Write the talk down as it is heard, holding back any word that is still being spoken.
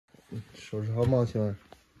收拾好毛球。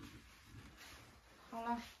好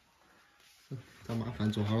了。咱妈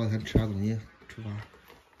饭做好了，咱吃点东西，出发。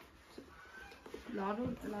拉住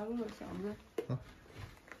箱子。好。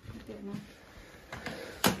对呢。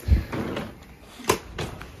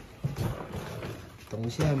东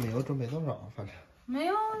西还没有准备多少，反正。没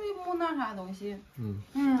有，你没拿啥东西。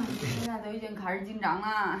现在都已经开始紧张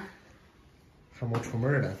了。还没出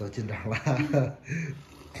门呢，都紧张了。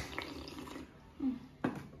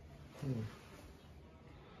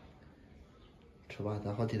吃吧，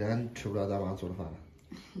咱好几天吃不了咱妈做的饭了。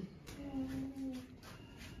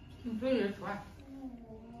你嘴里说。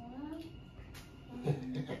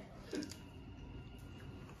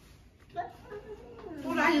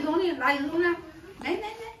我垃圾桶里，垃圾桶呢？来。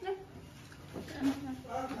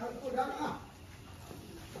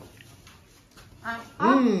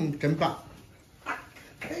真棒！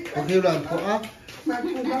不可以乱吐啊！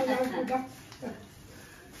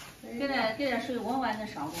给点水果往这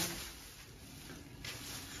烧着，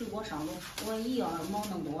水果烧着，我一样没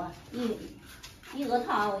那么多，一个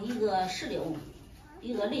糖，一个石榴，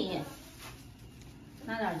一个梨，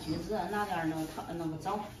拿点橘子，拿点那个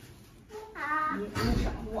枣。你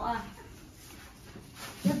上火啊！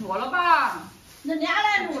别做了吧，那俩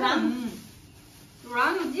来路上，路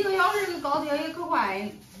上就几个小时，高铁也可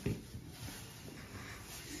快。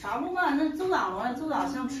烧不嘛，那走道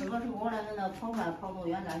想吃个水果了，那跑快跑多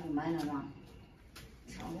远再去买那个，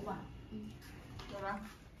烧不吧？对吧？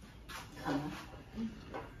看看。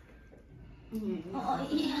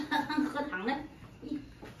喝汤嘞，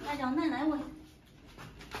来叫奶奶喂。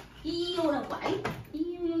咦呦这乖，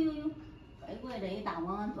呦，乖这一大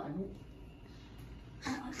碗端住。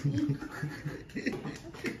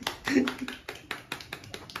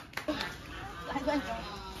乖，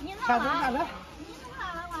你好啊。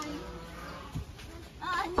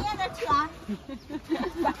啊，你也在吃啊？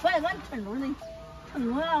快，我撑住你，撑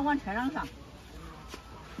住了往车上上。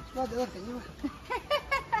我这个给你们。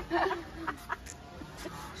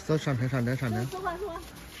走，上车。走吧。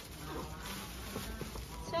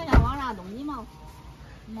想想往哪东西嘛？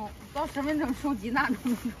没，把身份证、手机拿住。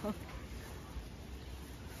你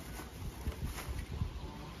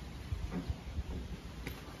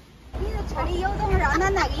的车里有东西，让奶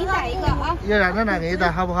奶给你带一个啊。也让奶奶给你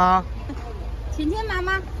带，好不好？亲亲妈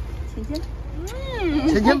妈，亲亲。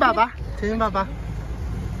亲亲爸爸。好。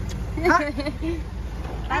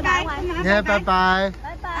拜拜，拜拜。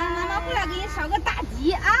妈妈回来给你烧个大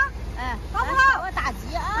鸡啊，好不好？我大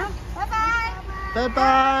鸡啊，拜拜。拜拜。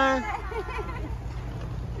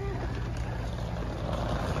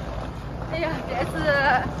哎呀，这次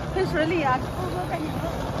很顺利啊！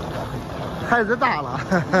孩子大了，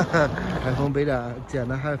海丰北站建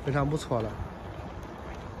的还非常不错了。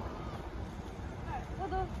我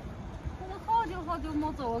都好久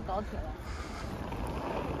没坐过高铁了。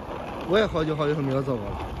我也好久没有坐过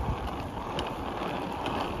了。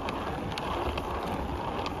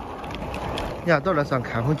你看，到这算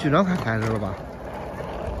开封剧场快开始了吧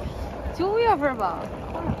？9月份吧。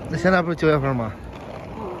那现在不是9月份吗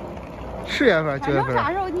？10月份、9月份。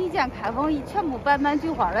啥时候你见开封全部摆满菊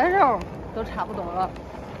花的时候，都差不多了。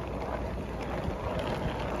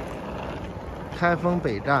开封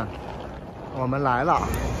北站，我们来了。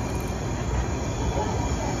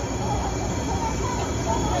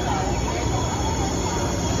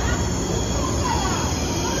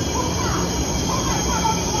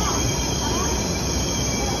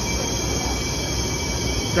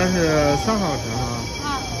这是3号车啊。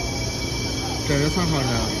这是3号车。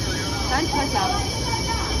咱车厢。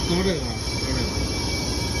走这个。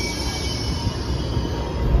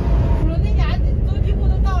叔叔，你家走几步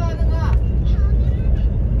都到了那个。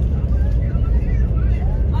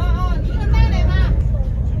你跟奶奶吗？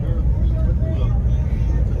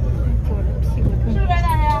是不是大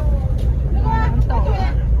人？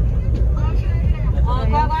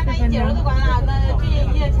乖，那一接着就关了，那这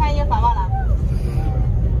钱也发完了。